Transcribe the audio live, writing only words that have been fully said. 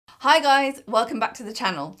Hi guys, welcome back to the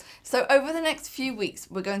channel. So over the next few weeks,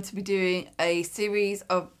 we're going to be doing a series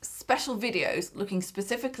of special videos looking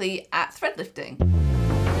specifically at threadlifting.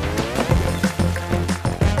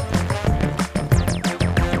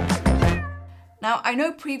 Now, I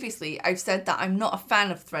know previously I've said that I'm not a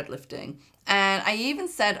fan of threadlifting, and I even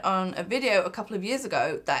said on a video a couple of years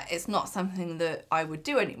ago that it's not something that I would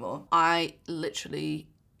do anymore. I literally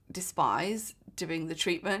despise doing the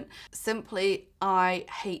treatment. Simply, I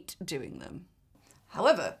hate doing them.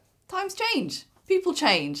 However, times change, people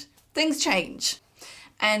change, things change.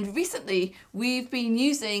 And recently we've been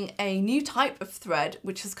using a new type of thread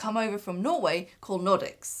which has come over from Norway called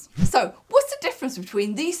Nordics. So what's the difference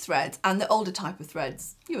between these threads and the older type of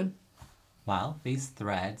threads? Ewan? Well, these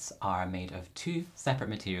threads are made of two separate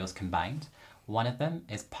materials combined. One of them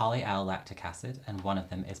is poly-L-lactic acid and one of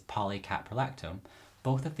them is polycaprolactone.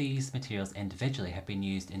 Both of these materials individually have been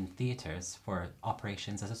used in theatres for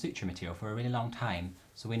operations as a suture material for a really long time,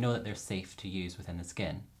 so we know that they're safe to use within the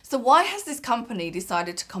skin. So why has this company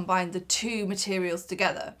decided to combine the two materials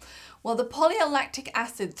together? Well, the poly-lactic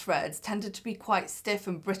acid threads tended to be quite stiff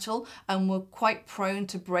and brittle and were quite prone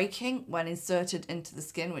to breaking when inserted into the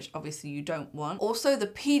skin, which obviously you don't want. Also, the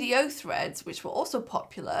PDO threads, which were also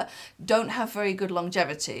popular, don't have very good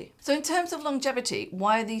longevity. So in terms of longevity,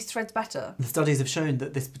 why are these threads better? The studies have shown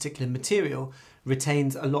that this particular material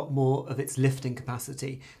retains a lot more of its lifting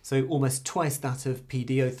capacity, so almost twice that of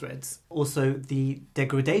PDO threads. Also, the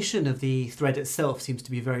degradation of the thread itself seems to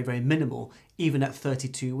be very, very minimal, even at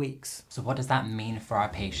 32 weeks. So what does that mean for our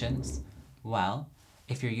patients? Well,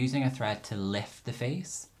 if you're using a thread to lift the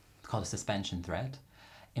face, it's called a suspension thread,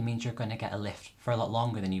 it means you're going to get a lift for a lot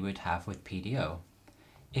longer than you would have with PDO.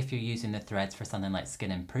 If you're using the threads for something like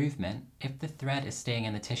skin improvement, if the thread is staying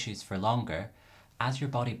in the tissues for longer, as your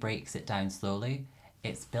body breaks it down slowly,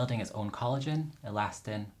 it's building its own collagen,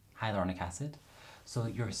 elastin, hyaluronic acid. So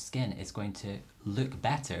your skin is going to look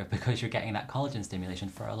better because you're getting that collagen stimulation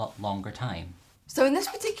for a lot longer time. So in this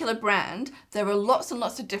particular brand, there are lots and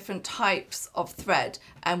lots of different types of thread,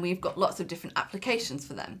 and we've got lots of different applications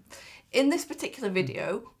for them. In this particular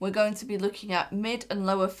video, we're going to be looking at mid and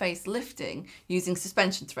lower face lifting using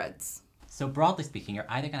suspension threads. So broadly speaking, you're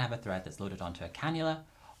either going to have a thread that's loaded onto a cannula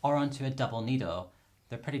or onto a double needle.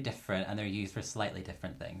 They're pretty different and they're used for slightly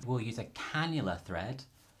different things. We'll use a cannula thread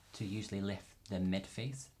to usually lift the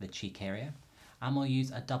mid-face, the cheek area, and we'll use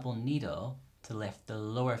a double needle to lift the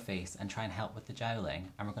lower face and try and help with the jowling,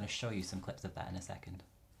 and we're going to show you some clips of that in a second.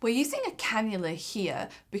 We're using a cannula here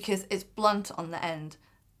because it's blunt on the end.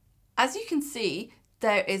 As you can see,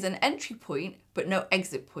 there is an entry point but no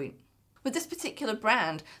exit point. With this particular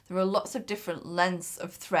brand, there are lots of different lengths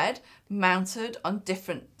of thread mounted on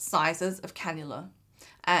different sizes of cannula,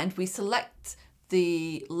 and we select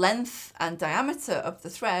the length and diameter of the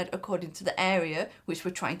thread according to the area which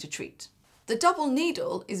we're trying to treat. The double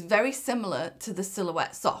needle is very similar to the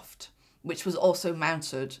Silhouette Soft, which was also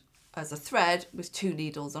mounted as a thread with two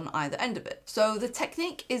needles on either end of it. So the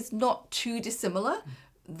technique is not too dissimilar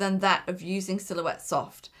than that of using Silhouette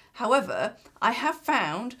Soft. However, I have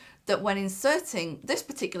found that when inserting this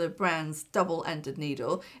particular brand's double-ended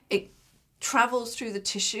needle, it travels through the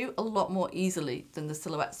tissue a lot more easily than the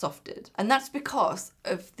Silhouette Soft did. And that's because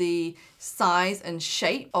of the size and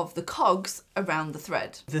shape of the cogs around the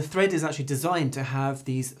thread. The thread is actually designed to have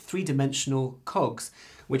these three-dimensional cogs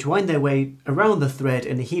which wind their way around the thread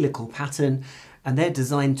in a helical pattern, and they're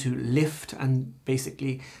designed to lift and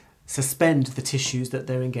basically suspend the tissues that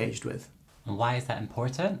they're engaged with. And why is that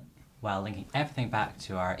important? Well, linking everything back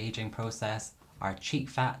to our aging process, our cheek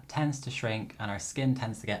fat tends to shrink and our skin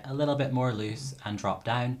tends to get a little bit more loose and drop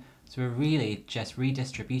down. So we're really just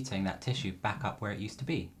redistributing that tissue back up where it used to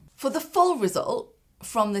be. For the full result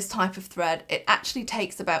from this type of thread, it actually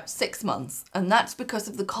takes about 6 months, and that's because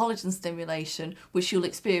of the collagen stimulation which you'll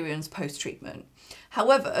experience post-treatment.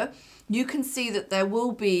 However, you can see that there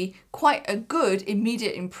will be quite a good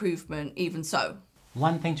immediate improvement even so.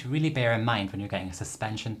 One thing to really bear in mind when you're getting a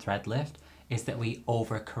suspension thread lift is that we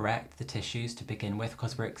overcorrect the tissues to begin with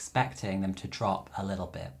because we're expecting them to drop a little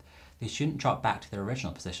bit. They shouldn't drop back to their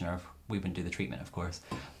original position, or we wouldn't do the treatment, of course,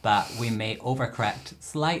 but we may overcorrect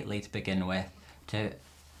slightly to begin with to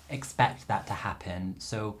expect that to happen.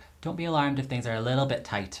 So don't be alarmed if things are a little bit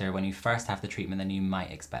tighter when you first have the treatment than you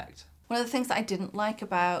might expect. One of the things that I didn't like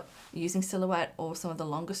about using Silhouette or some of the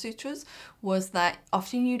longer sutures was that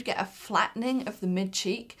often you'd get a flattening of the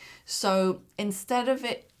mid-cheek. So instead of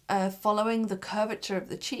it following the curvature of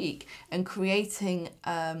the cheek and creating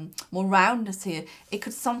more roundness here, it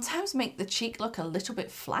could sometimes make the cheek look a little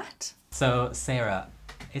bit flat. So Sarah,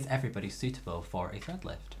 is everybody suitable for a thread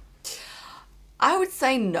lift? I would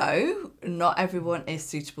say no, not everyone is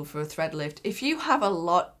suitable for a thread lift. If you have a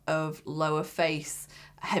lot of lower face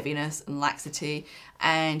heaviness and laxity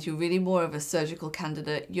and you're really more of a surgical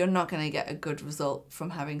candidate, you're not going to get a good result from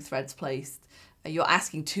having threads placed. You're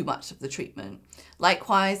asking too much of the treatment.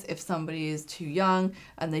 Likewise, if somebody is too young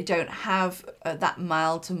and they don't have that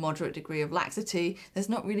mild to moderate degree of laxity, there's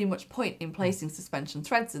not really much point in placing suspension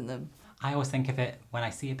threads in them. I always think of it when I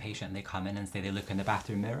see a patient and they come in and say they look in the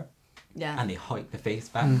bathroom mirror. Yeah. And they hike the face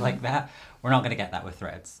back like that. We're not going to get that with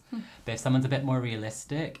threads. But if someone's a bit more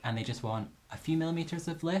realistic and they just want a few millimeters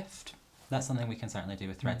of lift, that's something we can certainly do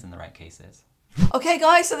with threads in the right cases. Okay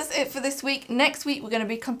guys, so that's it for this week. Next week we're going to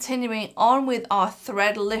be continuing on with our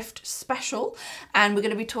thread lift special, and we're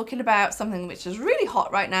going to be talking about something which is really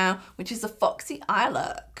hot right now, which is the foxy eye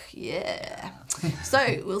look. Yeah.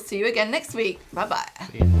 So we'll see you again next week. Bye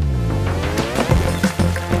bye.